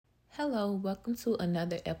Hello, welcome to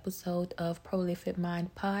another episode of Prolific Mind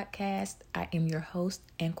Podcast. I am your host,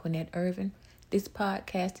 Anquinette Irvin. This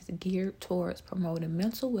podcast is geared towards promoting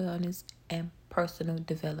mental wellness and personal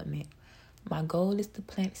development. My goal is to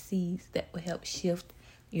plant seeds that will help shift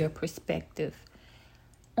your perspective.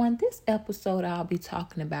 On this episode, I'll be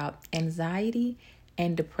talking about anxiety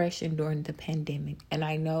and depression during the pandemic. And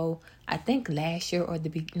I think last year or the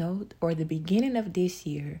beginning of this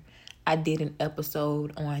year, I did an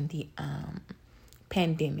episode on the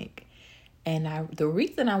pandemic. And the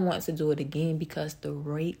reason I want to do it again because the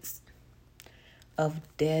rates of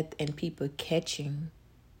death and people catching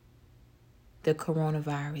the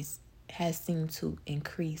coronavirus has seemed to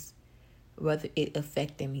increase, whether it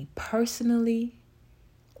affected me personally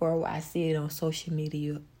or I see it on social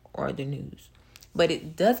media or the news. But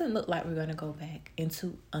it doesn't look like we're going to go back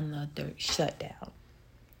into another shutdown.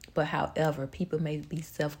 But however, people may be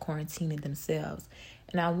self-quarantining themselves.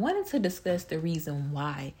 And I wanted to discuss the reason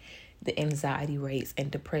why the anxiety rates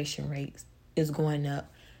and depression rates is going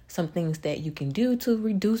up. Some things that you can do to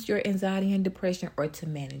reduce your anxiety and depression or to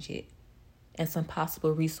manage it. And some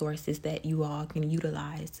possible resources that you all can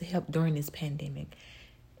utilize to help during this pandemic.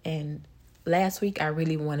 And last week, I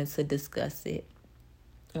really wanted to discuss it.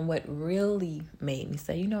 And what really made me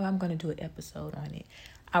say, I'm going to do an episode on it.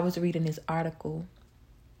 I was reading this article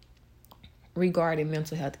regarding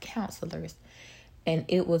mental health counselors. And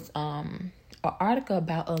it was an article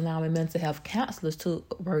about allowing mental health counselors to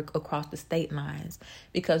work across the state lines.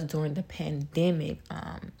 Because during the pandemic,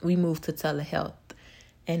 we moved to telehealth.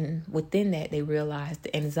 And within that, they realized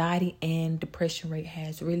the anxiety and depression rate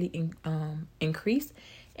has really increased.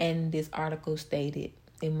 And this article stated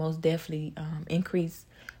it most definitely increased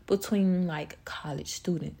between college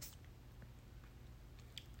students.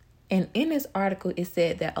 And in this article, it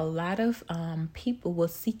said that a lot of people were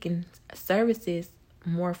seeking services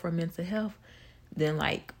more for mental health than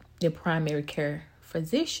the primary care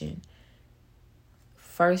physician.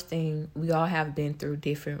 First thing, we all have been through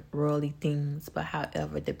different worldly things, but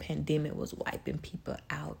however, the pandemic was wiping people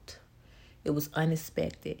out. It was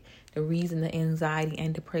unexpected. The reason the anxiety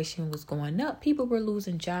and depression was going up, people were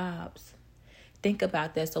losing jobs. Think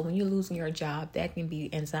about that. So when you're losing your job, that can be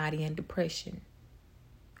anxiety and depression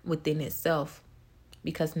within itself,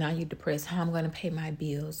 because now you're depressed. How am I going to pay my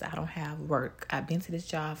bills? I don't have work. I've been to this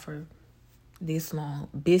job for this long.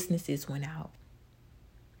 Businesses went out.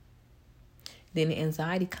 Then the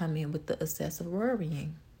anxiety come in with the excessive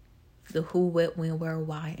worrying. The who, what, when, where,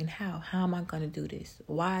 why, and how. How am I going to do this?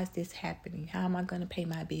 Why is this happening? How am I going to pay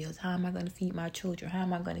my bills? How am I going to feed my children? How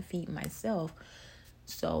am I going to feed myself?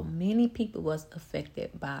 So many people was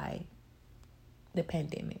affected by the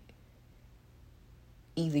pandemic.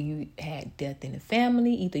 Either you had death in the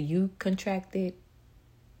family, either you contracted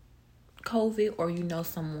COVID, or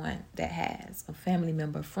someone that has a family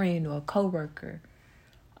member, friend, or a coworker,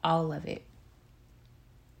 all of it.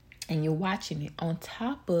 And you're watching it on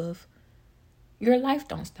top of your life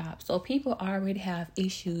don't stop. So people already have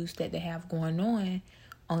issues that they have going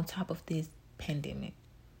on top of this pandemic,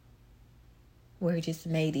 where it just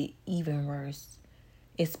made it even worse,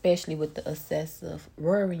 especially with the excessive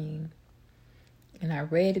worrying. And I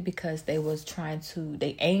read it because they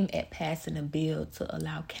aimed at passing a bill to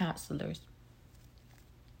allow counselors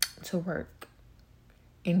to work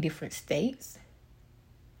in different states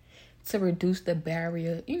to reduce the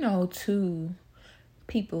barrier, to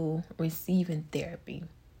people receiving therapy,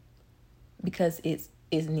 because it's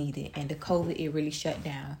needed. And the COVID, it really shut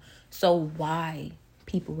down. So why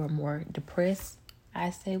people were more depressed,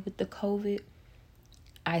 I say, with the COVID,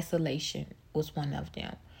 isolation was one of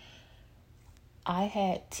them. I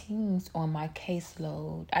had teens on my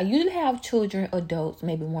caseload. I usually have children, adults,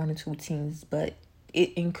 maybe 1 or 2 teens, but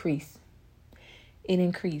it increased.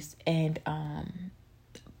 And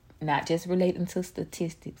not just relating to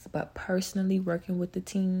statistics, but personally working with the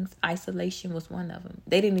teens, isolation was one of them.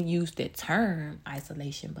 They didn't use the term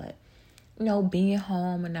isolation, but being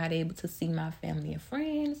home and not able to see my family and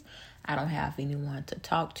friends. I don't have anyone to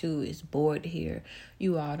talk to. It's bored here.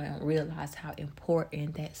 You all don't realize how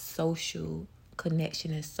important that social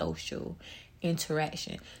connection and social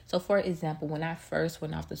interaction. So, for example, when I first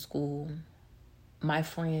went off to school, my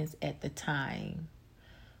friends at the time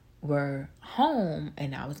were home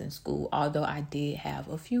and I was in school. Although I did have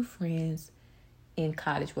a few friends in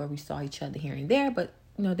college where we saw each other here and there, but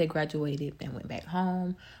they graduated and went back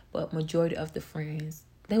home. But majority of the friends,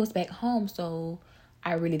 they was back home, so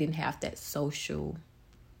I really didn't have that social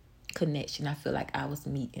connection. I feel like I was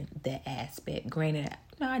meeting that aspect. Granted,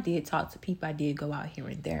 I did talk to people. I did go out here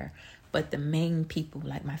and there. But the main people,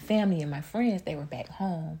 like my family and my friends, they were back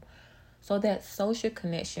home. So that social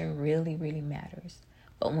connection really, really matters.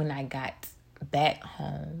 But when I got back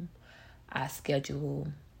home, I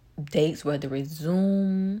scheduled dates, whether it's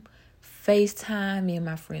Zoom, FaceTime. Me and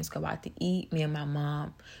my friends go out to eat. Me and my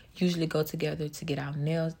mom usually go together to get our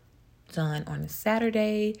nails done on a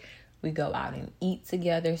Saturday. We go out and eat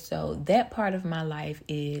together. So that part of my life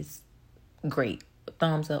is great.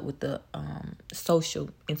 Thumbs up with the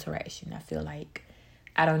social interaction. I feel like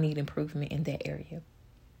I don't need improvement in that area.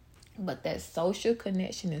 But that social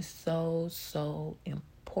connection is so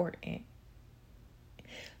important.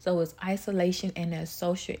 So it's isolation and that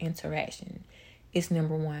social interaction is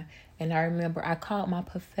number one. And I remember I called my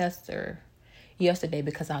professor yesterday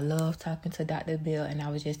because I love talking to Dr. Bill, and I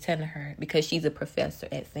was just telling her, because she's a professor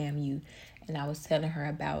at FAMU, and I was telling her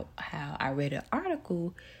about how I read an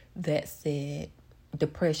article that said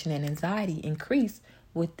depression and anxiety increase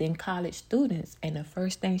within college students, and the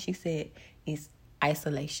first thing she said is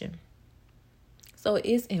isolation. So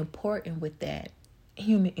it's important with that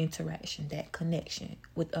human interaction, that connection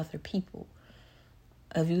with other people.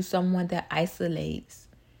 If you're someone that isolates,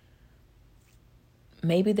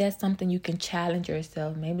 maybe that's something you can challenge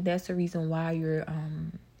yourself. Maybe that's the reason why you're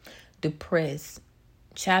depressed.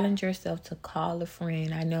 Challenge yourself to call a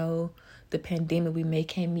friend. I know the pandemic, we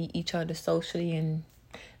can't meet each other socially and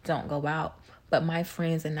don't go out. But my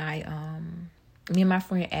friends and I, me and my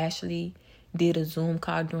friend Ashley did a Zoom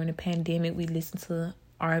call during the pandemic. We listened to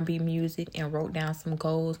R&B music and wrote down some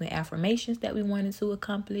goals and affirmations that we wanted to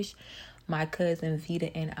accomplish. My cousin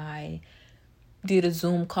Vita and I did a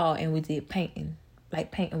Zoom call and we did painting,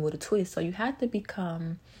 like painting with a twist. So you have to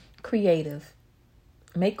become creative.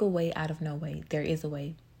 Make a way out of no way. There is a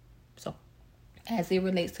way. So as it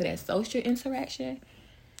relates to that social interaction,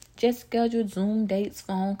 just schedule Zoom dates,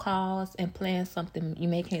 phone calls, and plan something.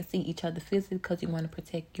 You can't see each other physically because you want to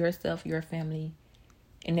protect yourself, your family,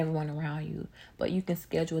 and everyone around you. But you can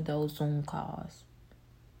schedule those Zoom calls.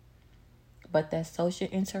 But that social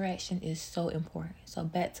interaction is so important. So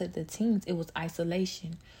back to the teens, it was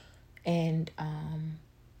isolation. And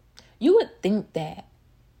you would think that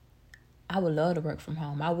I would love to work from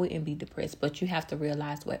home. I wouldn't be depressed. But you have to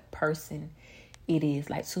realize what person it is.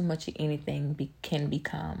 Like, too much of anything can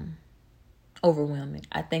become overwhelming.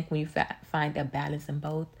 I think when you find a balance in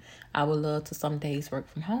both, I would love to some days work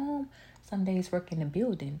from home, some days work in the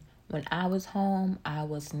building. When I was home, I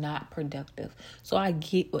was not productive. So I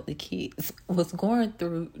get what the kids was going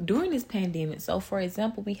through during this pandemic. So, for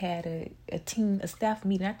example, we had a staff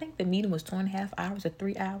meeting. I think the meeting was 2.5 hours or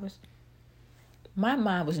 3 hours. My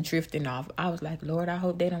mind was drifting off. I was like, Lord, I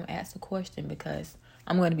hope they don't ask a question because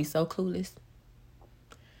I'm going to be so clueless.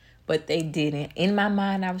 But they didn't. In my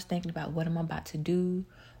mind, I was thinking about what I'm about to do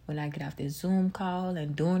when I get off this Zoom call,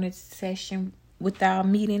 and during the session with our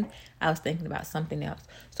meeting, I was thinking about something else.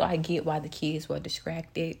 So I get why the kids were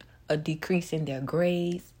distracted, a decrease in their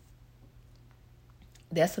grades.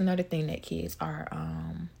 That's another thing that kids are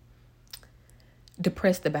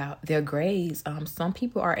depressed about, their grades. Some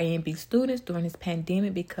people are A and B students during this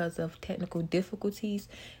pandemic because of technical difficulties.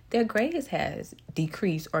 Their grades has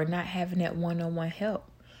decreased, or not having that one-on-one help.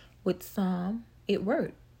 With some, it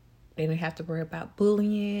worked. They didn't have to worry about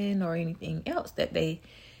bullying or anything else that they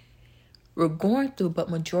were going through,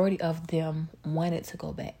 but majority of them wanted to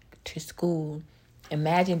go back to school.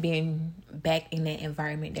 Imagine being back in that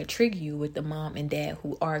environment that trigger you with the mom and dad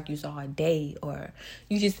who argues all day, or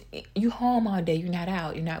you home all day, you're not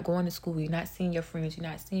out, you're not going to school, you're not seeing your friends, you're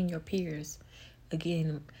not seeing your peers.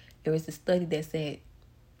 Again, there was a study that said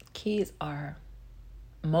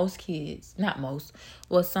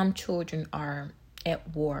some children are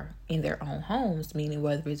at war in their own homes, meaning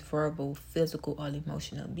whether it's verbal, physical, or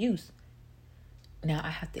emotional abuse. Now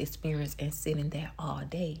I have to experience and sit in that all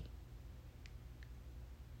day.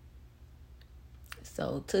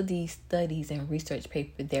 So to these studies and research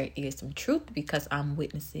papers, there is some truth because I'm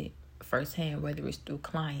witnessing it firsthand, whether it's through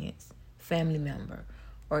clients, family member,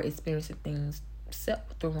 or experiencing things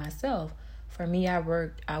through myself. For me, I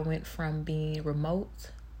went from being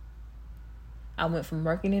remote. I went from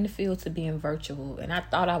working in the field to being virtual. And I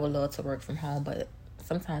thought I would love to work from home, but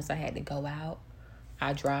sometimes I had to go out.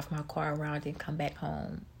 I drive my car around and come back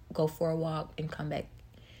home, go for a walk and come back.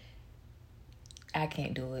 I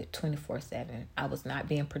can't do it 24/7. I was not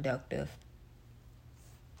being productive.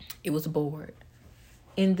 It was bored.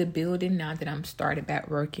 In the building, now that I'm started back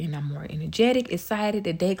working, I'm more energetic, excited.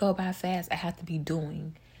 The day go by fast. I have to be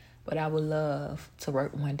doing. But I would love to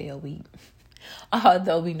work one day a week.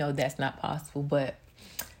 Although we know that's not possible, but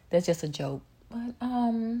that's just a joke. But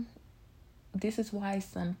this is why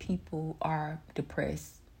some people are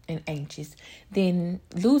depressed and anxious. Then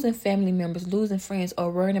losing family members, losing friends,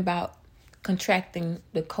 or worrying about contracting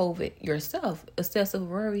the COVID yourself. Excessive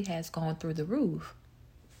worry has gone through the roof.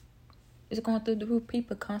 It's going through the roof.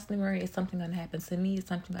 People constantly worry, is something going to happen to me? Is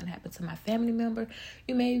something going to happen to my family member?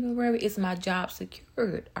 You may even worry, is my job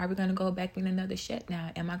secured? Are we going to go back in another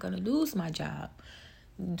shutdown? Am I going to lose my job?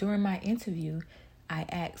 During my interview, I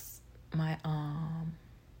asked my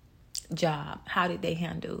job, how did they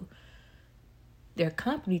handle their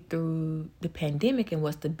company through the pandemic, and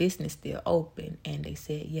was the business still open? And they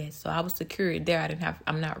said yes. So I was secured there.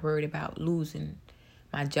 I'm not worried about losing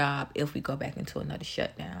my job if we go back into another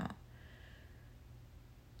shutdown.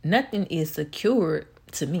 Nothing is secured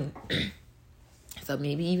to me. So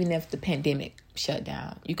maybe even if the pandemic shut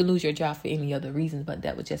down, you could lose your job for any other reasons, but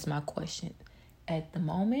that was just my question at the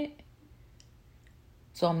moment.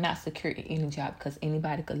 So I'm not secure in any job because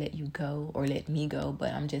anybody could let you go or let me go,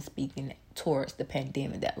 but I'm just speaking towards the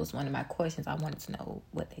pandemic. That was one of my questions. I wanted to know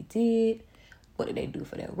what they did. What did they do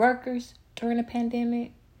for their workers during the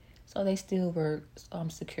pandemic? So they still work, so I'm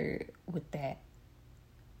secure with that.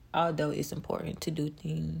 Although it's important to do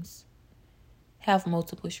things, have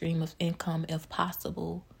multiple streams of income if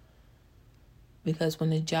possible. Because when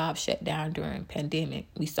the job shut down during pandemic,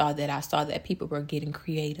 I saw that people were getting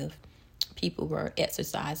creative. People were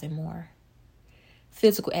exercising more.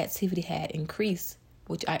 Physical activity had increased,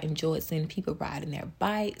 which I enjoyed seeing people riding their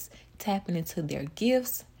bikes, tapping into their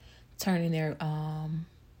gifts, turning their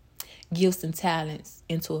gifts and talents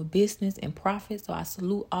into a business and profit. So I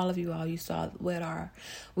salute all of you all. You saw what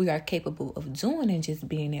we are capable of doing and just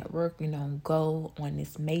being at work, on go on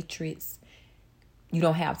this matrix. You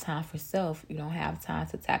don't have time for self. You don't have time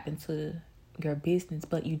to tap into your business,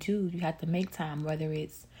 but you do. You have to make time, whether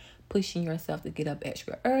it's pushing yourself to get up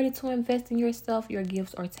extra early to invest in yourself, your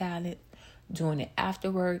gifts or talent, doing it after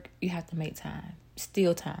work. You have to make time,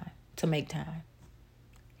 steal time to make time.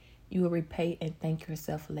 You will repay and thank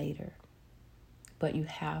yourself later. But you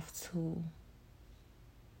have to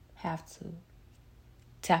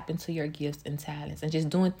tap into your gifts and talents and just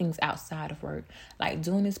doing things outside of work. Like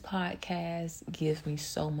doing this podcast gives me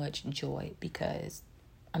so much joy because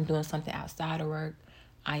I'm doing something outside of work.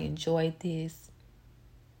 I enjoy this.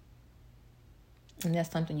 And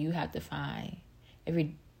that's something you have to find. If you're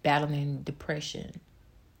battling depression,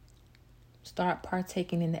 start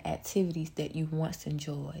partaking in the activities that you once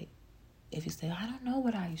enjoyed. If you say, I don't know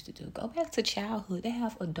what I used to do, go back to childhood. They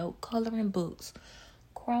have adult coloring books,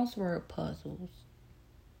 crossword puzzles.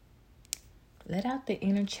 Let out the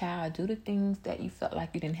inner child. Do the things that you felt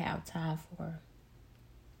like you didn't have time for.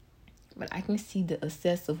 But I can see the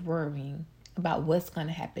excessive worrying about what's going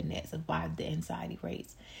to happen next and why the anxiety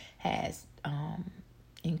rates has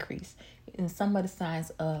increased. And some of the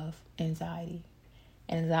signs of anxiety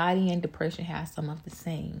and depression have some of the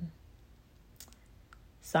same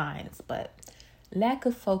signs, but lack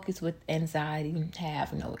of focus with anxiety,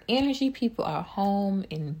 have no energy. People are home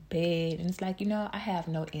in bed and it's like, I have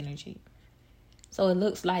no energy. So it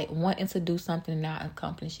looks like wanting to do something and not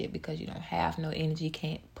accomplish it because you don't have no energy,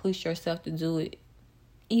 can't push yourself to do it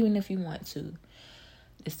even if you want to.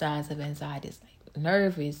 The signs of anxiety is like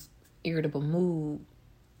nervous, irritable mood,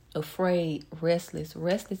 afraid, restless.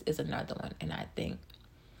 Restless is another one, and I think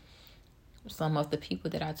some of the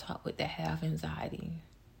people that I talk with that have anxiety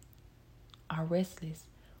are restless,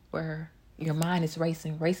 where your mind is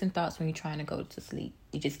racing thoughts when you're trying to go to sleep.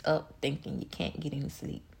 You're just up thinking you can't get any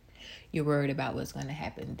sleep. You're worried about what's going to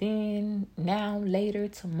happen then, now, later,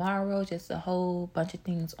 tomorrow, just a whole bunch of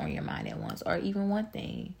things on your mind at once, or even one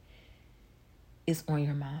thing is on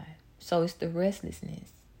your mind. So it's the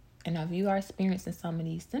restlessness. And if you are experiencing some of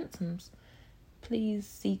these symptoms, please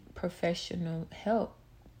seek professional help.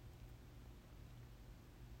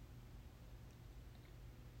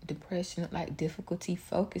 Depression, like difficulty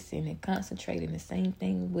focusing and concentrating, the same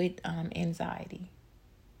thing with anxiety.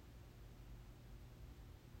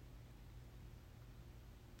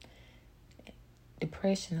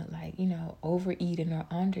 Depression, like, overeating or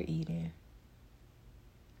undereating.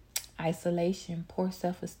 Isolation, poor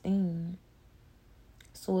self-esteem,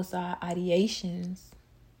 suicide ideations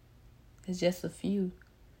is just a few.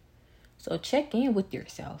 So check in with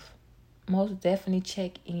yourself. Most definitely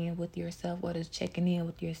check in with yourself. What is checking in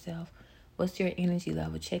with yourself? What's your energy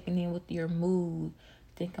level? Checking in with your mood.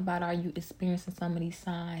 Think about, are you experiencing some of these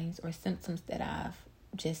signs or symptoms that I've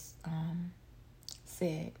just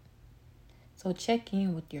said? So check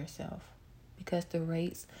in with yourself because the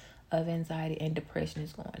rates of anxiety and depression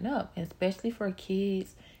is going up, especially for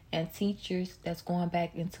kids and teachers that's going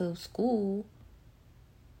back into school.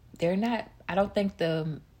 I don't think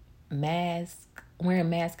the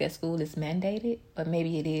wearing mask at school is mandated, but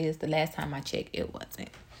maybe it is. The last time I checked, it wasn't.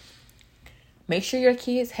 Make sure your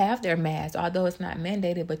kids have their masks, although it's not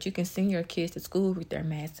mandated, but you can send your kids to school with their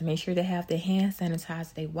masks. Make sure they have their hand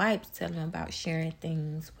sanitizer, they wipes, tell them about sharing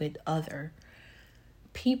things with other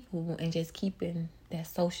people and just keeping that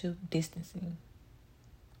social distancing.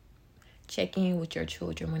 Check in with your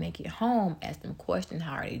children when they get home. Ask them questions,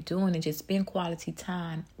 how are they doing? And just spend quality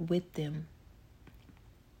time with them.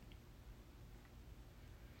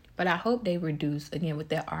 But I hope they reduce, again, with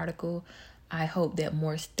that article, I hope that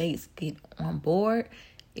more states get on board.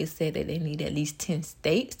 It said that they need at least 10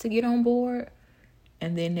 states to get on board.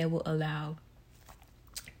 And then they will allow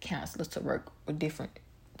counselors to work with different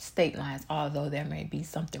state lines, although there may be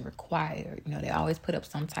something required. They always put up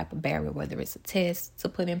some type of barrier, whether it's a test to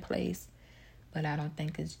put in place. But I don't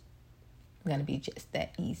think it's going to be just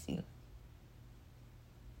that easy.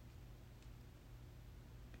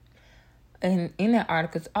 And in that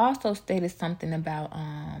article, it's also stated something about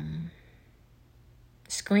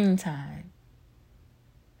screen time.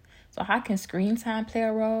 So how can screen time play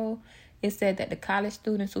a role? It said that the college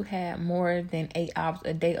students who had more than 8 hours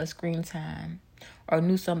a day of screen time or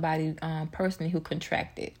knew somebody personally who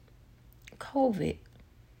contracted COVID,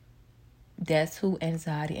 that's who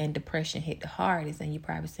anxiety and depression hit the hardest. And you're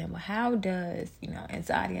probably saying, well, how does,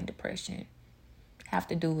 anxiety and depression have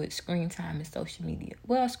to do with screen time and social media?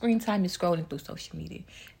 Well, screen time is scrolling through social media.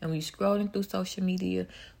 And when you're scrolling through social media,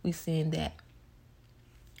 we're seeing that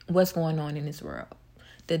what's going on in this world.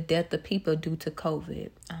 The death of people due to COVID.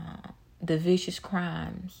 The vicious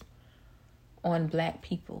crimes on Black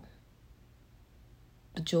people.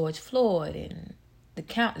 The George Floyd and the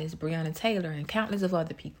countless Breonna Taylor and countless of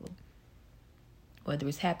other people. Whether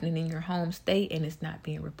it's happening in your home state and it's not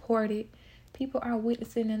being reported. People are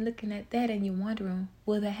witnessing and looking at that and you're wondering,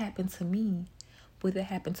 will that happen to me? Will that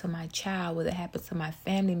happen to my child? Will that happen to my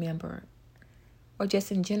family member? Or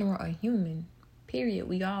just in general, a human? Period.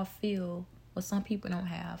 We all feel, well, some people don't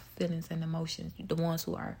have feelings and emotions. The ones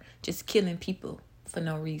who are just killing people for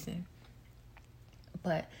no reason.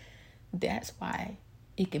 But that's why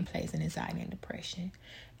it can place in anxiety and depression.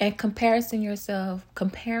 And comparing yourself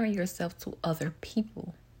to other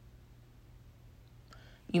people.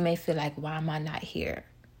 You may feel like, why am I not here?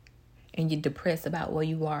 And you're depressed about where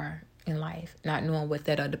you are in life, not knowing what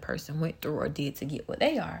that other person went through or did to get what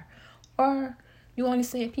they are. Or you only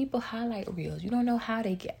seeing people highlight reels. You don't know how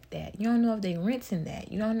they get that. You don't know if they renting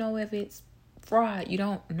that. You don't know if it's fraud. You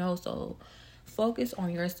don't know. So focus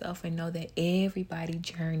on yourself and know that everybody's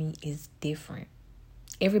journey is different.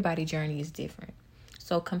 Everybody's journey is different.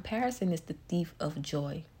 So comparison is the thief of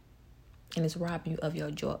joy. And it's robbing you of your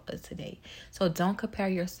joy of today. So don't compare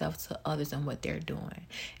yourself to others and what they're doing.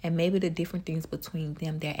 And maybe the different things between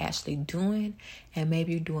them they're actually doing. And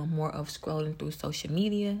maybe you're doing more of scrolling through social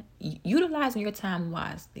media. Utilizing your time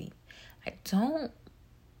wisely. Don't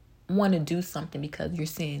want to do something because you're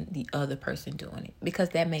seeing the other person doing it.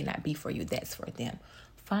 Because that may not be for you. That's for them.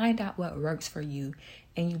 Find out what works for you.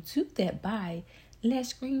 And you do that by less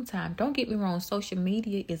screen time. Don't get me wrong. Social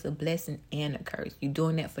media is a blessing and a curse. You're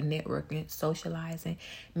doing that for networking, socializing,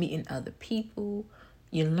 meeting other people.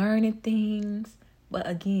 You're learning things. But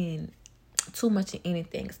again, too much of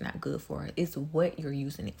anything is not good for it. It's what you're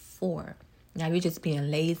using it for. Now, you're just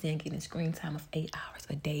being lazy and getting screen time of 8 hours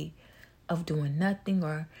a day of doing nothing,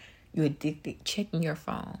 or you're addicted, checking your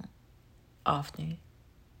phone often,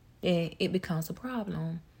 then it becomes a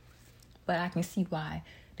problem. But I can see why.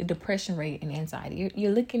 The depression rate and anxiety.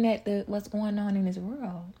 You're looking at what's going on in this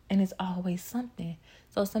world, and it's always something.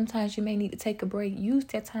 So sometimes you may need to take a break. Use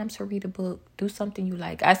that time to read a book. Do something you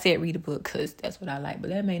like. I said read a book because that's what I like, but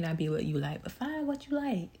that may not be what you like. But find what you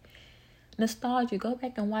like. Nostalgia. Go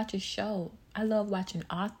back and watch a show. I love watching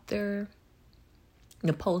Author,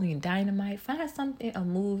 Napoleon Dynamite. Find something, a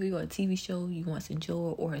movie or a TV show you once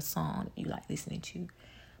enjoyed, or a song you like listening to.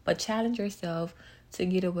 But challenge yourself to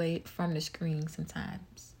get away from the screen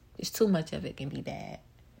sometimes. It's too much of it can be bad.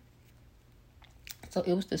 So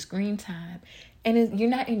it was the screen time. And you're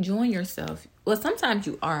not enjoying yourself. Well, sometimes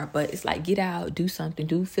you are, but it's like get out, do something,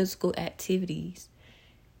 do physical activities.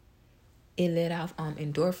 It let off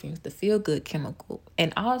endorphins, the feel-good chemical.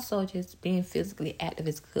 And also just being physically active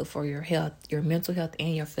is good for your health, your mental health,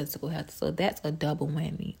 and your physical health. So that's a double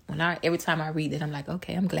whammy. Every time I read it, I'm like,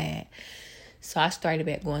 okay, I'm glad. So I started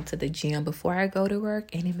back going to the gym before I go to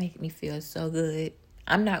work, and it made me feel so good.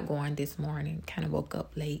 I'm not going this morning. Kind of woke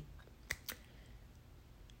up late.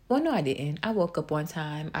 Well, no, I didn't. I woke up one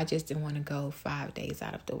time. I just didn't want to go 5 days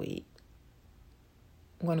out of the week.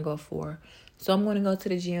 I'm going to go 4. So I'm going to go to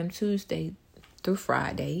the gym Tuesday through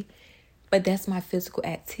Friday. But that's my physical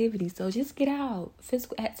activity. So just get out.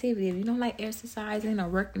 Physical activity. If you don't like exercising or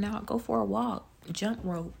working out, go for a walk. Jump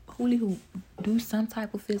rope. hula hoop, do some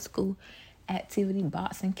type of physical activity,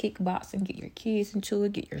 boxing, kickboxing, get your kids into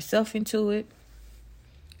it, get yourself into it.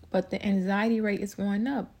 But the anxiety rate is going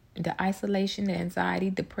up. The isolation, the anxiety,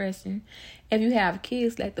 depression. If you have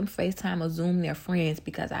kids, let them FaceTime or Zoom their friends,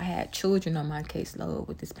 because I had children on my caseload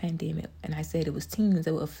with this pandemic. And I said it was teens.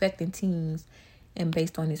 It was affecting teens. And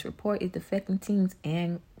based on this report, it's affecting teens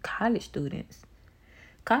and college students.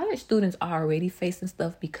 College students are already facing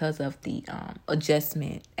stuff because of the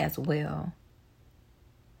adjustment as well.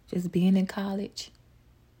 Just being in college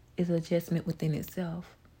is an adjustment within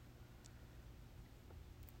itself.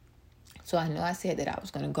 So I know I said that I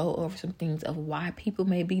was going to go over some things of why people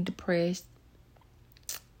may be depressed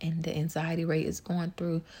and the anxiety rate is going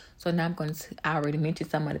through. So now I already mentioned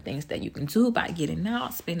some of the things that you can do by getting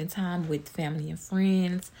out, spending time with family and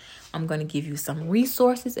friends. I'm going to give you some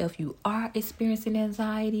resources if you are experiencing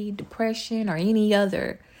anxiety, depression, or any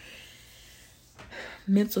other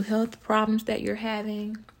mental health problems that you're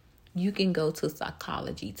having. You can go to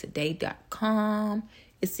psychologytoday.com.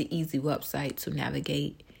 It's an easy website to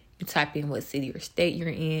navigate. You type in what city or state you're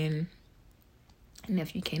in. And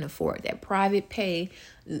if you can't afford that private pay,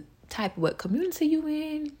 type what community you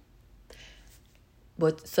in.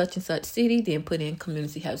 What such and such city, then put in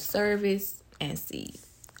community health service and see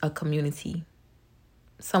a community.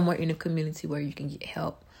 Somewhere in a community where you can get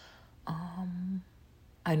help.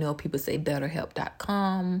 I know people say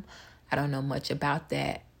betterhelp.com. I don't know much about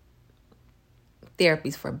that.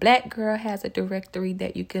 Therapies for Black Girl has a directory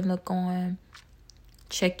that you can look on.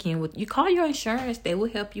 Check in with, you call your insurance. They will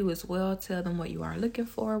help you as well. Tell them what you are looking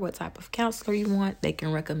for, what type of counselor you want. They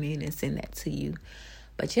can recommend and send that to you.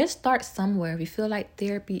 But just start somewhere. If you feel like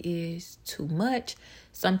therapy is too much,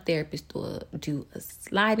 some therapists will do a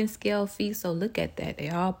sliding scale fee. So look at that. They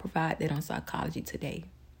all provide that on Psychology Today.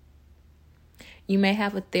 You may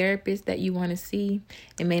have a therapist that you want to see.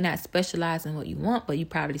 It may not specialize in what you want, but you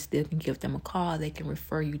probably still can give them a call. They can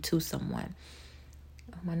refer you to someone.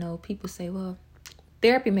 I know people say, well,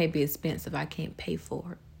 therapy may be expensive. I can't pay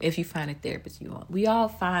for it. If you find a therapist you want. We all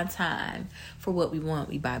find time for what we want.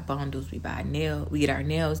 We buy bundles. We buy nails. We get our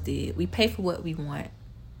nails did. We pay for what we want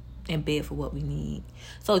and beg for what we need.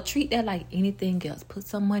 So treat that like anything else. Put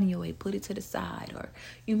some money away. Put it to the side. Or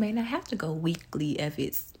you may not have to go weekly if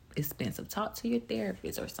it's expensive. Talk to your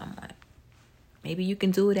therapist or someone. Maybe you can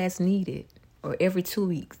do it as needed. Or every 2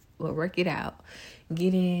 weeks. We'll work it out.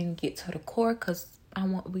 Get to the core, because I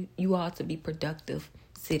want you all to be productive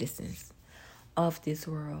citizens of this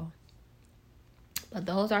world. But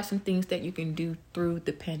those are some things that you can do through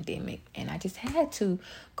the pandemic. And I just had to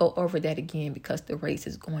go over that again because the rates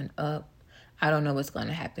is going up. I don't know what's going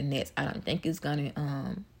to happen next. I don't think it's going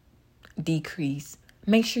to decrease.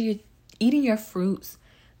 Make sure you're eating your fruits.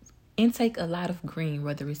 Intake a lot of green,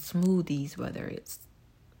 whether it's smoothies, whether it's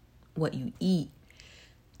what you eat.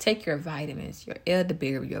 Take your vitamins, your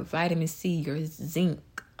elderberry, your vitamin C, your zinc.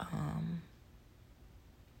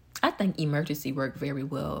 I think Emergency worked very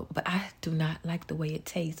well, but I do not like the way it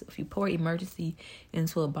tastes. If you pour Emergency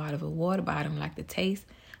into a bottle of water, I don't like the taste,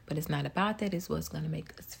 but it's not about that. It's what's going to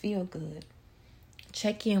make us feel good.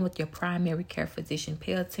 Check in with your primary care physician.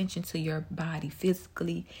 Pay attention to your body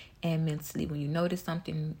physically and mentally. When you notice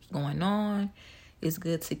something going on, it's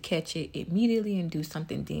good to catch it immediately and do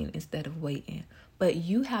something then instead of waiting. But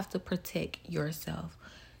you have to protect yourself.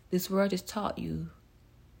 This world has taught you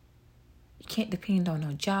can't depend on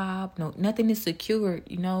no job. Nothing is secure,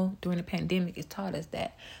 during the pandemic. It taught us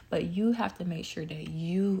that. But you have to make sure that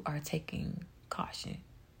you are taking caution.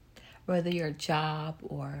 Whether your job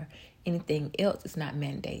or anything else is not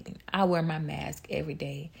mandating. I wear my mask every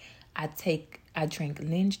day. I drink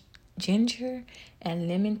ginger and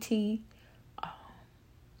lemon tea,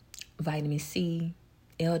 vitamin C,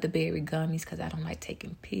 elderberry gummies because I don't like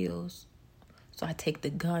taking pills. So I take the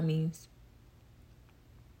gummies.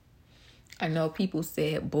 I know people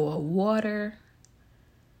said boil water,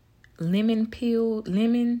 lemon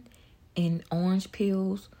and orange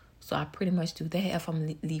peels. So I pretty much do that if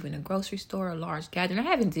I'm leaving a grocery store, a large gathering. I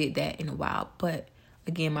haven't did that in a while. But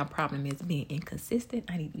again, my problem is being inconsistent.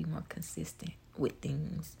 I need to be more consistent with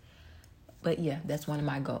things. But yeah, that's one of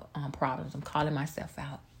my problems. I'm calling myself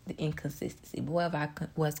out. The inconsistency. Boy, if I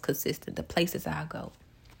was consistent, the places I go.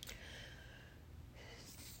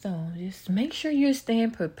 So just make sure you're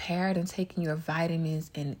staying prepared and taking your vitamins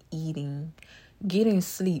and eating. Getting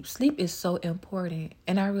sleep. Sleep is so important.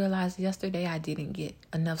 And I realized yesterday I didn't get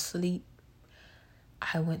enough sleep.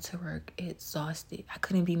 I went to work exhausted. I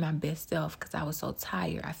couldn't be my best self because I was so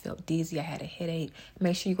tired. I felt dizzy. I had a headache.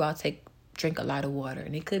 Make sure you all drink a lot of water.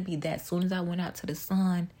 And it could be that as soon as I went out to the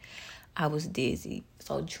sun, I was dizzy.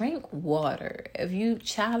 So drink water. If you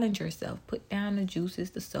challenge yourself, put down the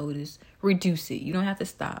juices, the sodas, reduce it. You don't have to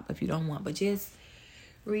stop if you don't want, but just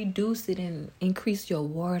reduce it and increase your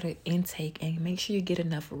water intake and make sure you get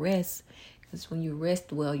enough rest. Because when you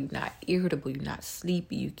rest well, you're not irritable, you're not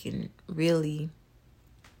sleepy. You can really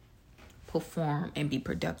perform and be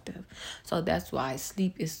productive. So that's why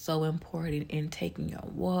sleep is so important in taking your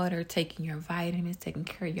water, taking your vitamins, taking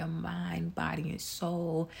care of your mind, body, and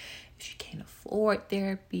soul. If you can't afford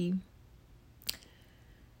therapy,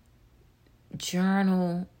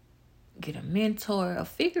 journal, get a mentor, or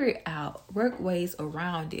figure it out, work ways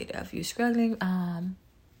around it. If you're struggling, I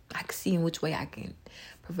can see in which way I can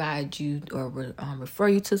provide you or refer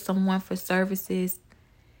you to someone for services.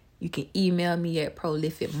 You can email me at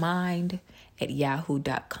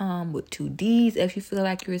prolificmind@yahoo.com with 2 D's if you feel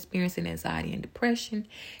like you're experiencing anxiety and depression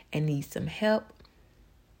and need some help.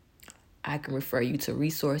 I can refer you to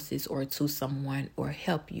resources or to someone or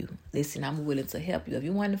help you. Listen, I'm willing to help you. If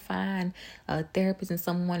you want to find a therapist and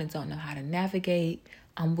someone and don't know how to navigate,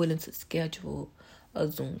 I'm willing to schedule a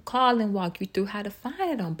Zoom call and walk you through how to find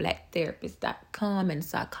it on blacktherapist.com. And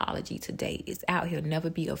Psychology Today is out here.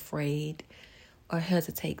 Never be afraid or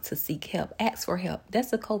hesitate to seek help. Ask for help.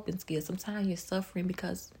 That's a coping skill. Sometimes you're suffering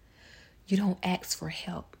because you don't ask for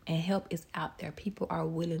help, and help is out there. People are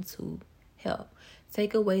willing to help.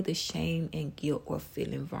 Take away the shame and guilt or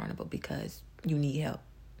feeling vulnerable because you need help.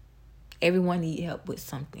 Everyone needs help with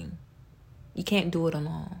something. You can't do it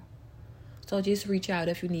alone. So just reach out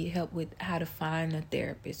if you need help with how to find a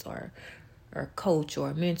therapist or coach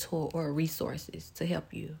or mentor or resources to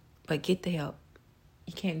help you. But get the help.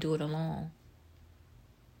 You can't do it alone.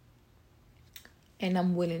 And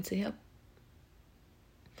I'm willing to help.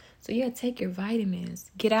 So yeah, take your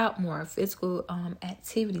vitamins. Get out more. Physical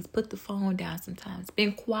activities. Put the phone down sometimes.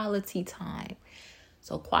 Spend quality time.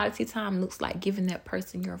 So quality time looks like giving that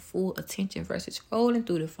person your full attention versus scrolling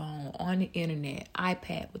through the phone, on the internet,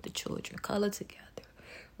 iPad with the children. Color together.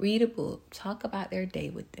 Read a book. Talk about their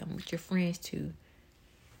day with them, with your friends too.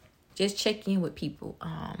 Just check in with people.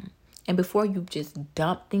 And before you just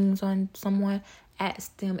dump things on someone,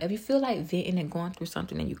 ask them. If you feel like venting and going through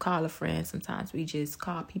something and you call a friend, sometimes we just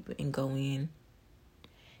call people and go in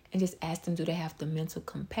and just ask them, do they have the mental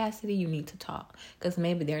capacity? You need to talk. Because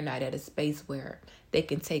maybe they're not at a space where they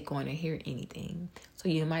can take on and hear anything. So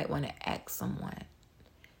you might want to ask someone.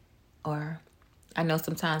 Or I know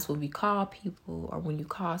sometimes when we call people or when you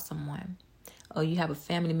call someone, or you have a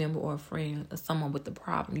family member or a friend or someone with a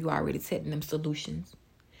problem, you already setting them solutions.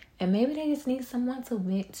 And maybe they just need someone to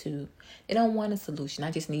vent to. They don't want a solution.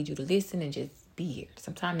 I just need you to listen and just be here.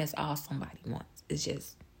 Sometimes that's all somebody wants. It's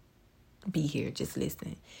just be here, just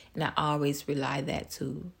listen. And I always rely that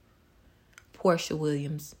to Portia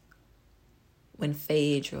Williams when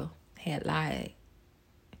Phaedra had lied.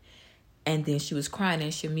 And then she was crying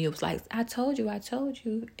and Shamia was like, I told you.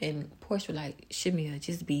 And Portia was like, Shamia,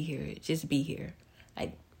 just be here.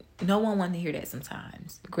 Like, no one wants to hear that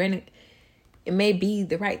sometimes. Granted, it may be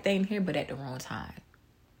the right thing here, but at the wrong time.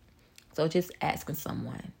 So just asking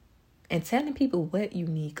someone and telling people what you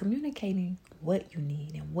need, communicating what you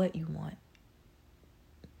need and what you want.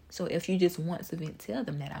 So if you just want to vent, tell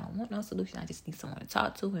them that I don't want no solution. I just need someone to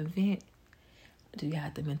talk to and vent. Do you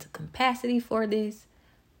have the mental capacity for this?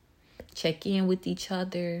 Check in with each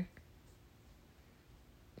other.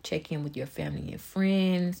 Check in with your family and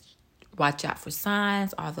friends. Watch out for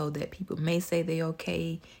signs, although that people may say they're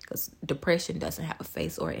okay, because depression doesn't have a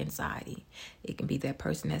face or anxiety. It can be that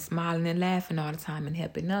person that's smiling and laughing all the time and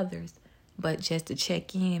helping others. But just to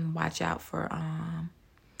check in, watch out for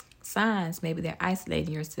signs. Maybe they're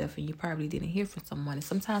isolating yourself and you probably didn't hear from someone. And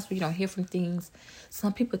sometimes when you don't hear from things,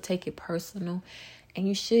 some people take it personal, and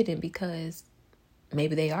you shouldn't, because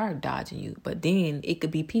maybe they are dodging you. But then it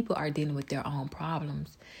could be people are dealing with their own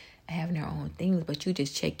problems, having their own things, but you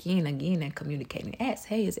just check in again and communicating. Ask,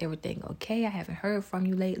 hey, is everything okay? I haven't heard from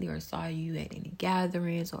you lately, or saw you at any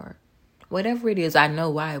gatherings or whatever it is. I know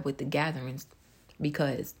why with the gatherings,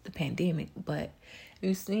 because the pandemic, but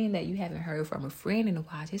you're seeing that you haven't heard from a friend in a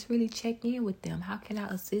while. Just really check in with them. How can I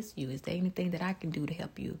assist you? Is there anything that I can do to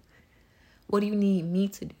help you? What do you need me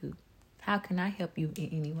to do? How can I help you in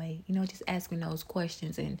any way? Just asking those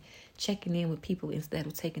questions and checking in with people instead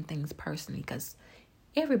of taking things personally, because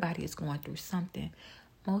everybody is going through something.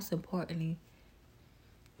 Most importantly,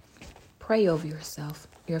 pray over yourself,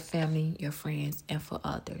 your family, your friends, and for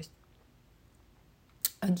others.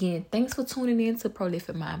 Again, thanks for tuning in to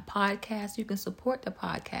Prolific Mind Podcast. You can support the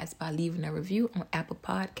podcast by leaving a review on Apple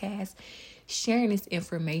Podcasts, sharing this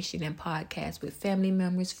information and podcast with family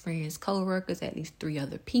members, friends, co-workers, at least 3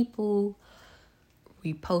 other people.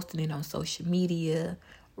 reposting it on social media,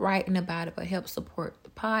 writing about it, but help support the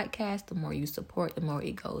podcast. The more you support, the more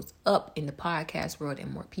it goes up in the podcast world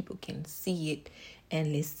and more people can see it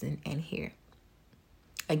and listen and hear.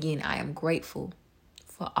 Again, I am grateful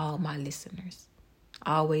for all my listeners.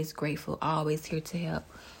 Always grateful, always here to help.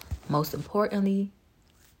 Most importantly,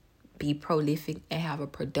 be prolific and have a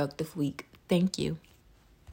productive week. Thank you.